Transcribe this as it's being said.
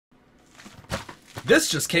This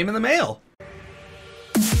just came in the mail.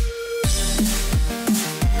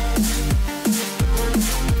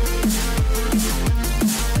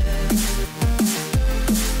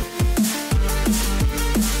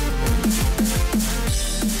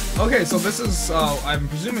 Okay, so this is, I'm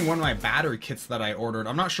presuming one of my battery kits that I ordered.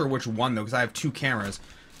 I'm not sure which one, though, because I have two cameras.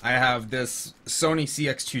 I have this Sony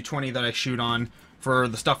CX220 that I shoot on for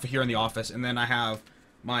the stuff here in the office, and then I have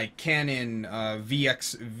my Canon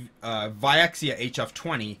Vixia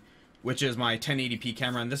HF20, which is my 1080p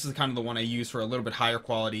camera, and this is kind of the one I use for a little bit higher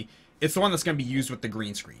quality. It's the one that's going to be used with the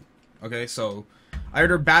green screen. Okay, so I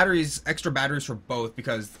ordered batteries, extra batteries for both,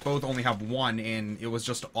 because both only have one, and it was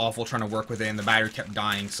just awful trying to work with it, and the battery kept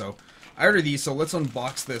dying, so I ordered these. So let's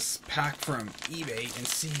unbox this pack from eBay and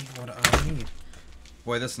see what I need.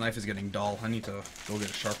 Boy, this knife is getting dull. I need to go get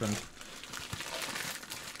it sharpened.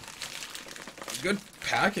 Good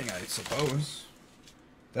packing, I suppose.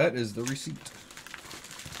 That is the receipt.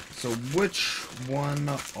 So which one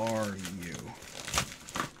are you?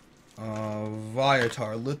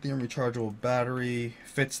 Viatar lithium rechargeable battery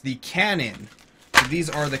fits the Canon. So these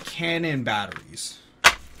are the Canon batteries.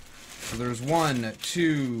 So there's 1,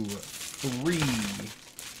 2,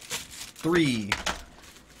 3,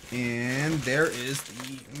 and there is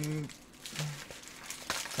the.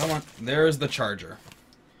 Come on, there's the charger.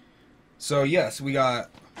 So yes, we got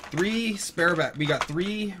 3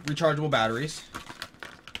 rechargeable batteries.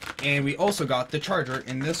 And we also got the charger,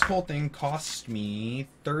 and this whole thing cost me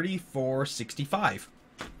 $34.65.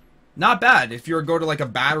 Not bad. If you were to go to like a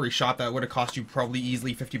battery shop, that would have cost you probably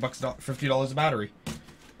easily $50 a battery.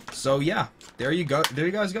 So yeah, there you go. There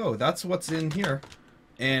you guys go. That's what's in here.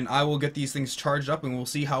 And I will get these things charged up, and we'll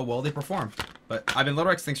see how well they perform. But I've been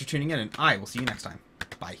LittleRex. Thanks for tuning in, and I will see you next time.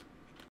 Bye.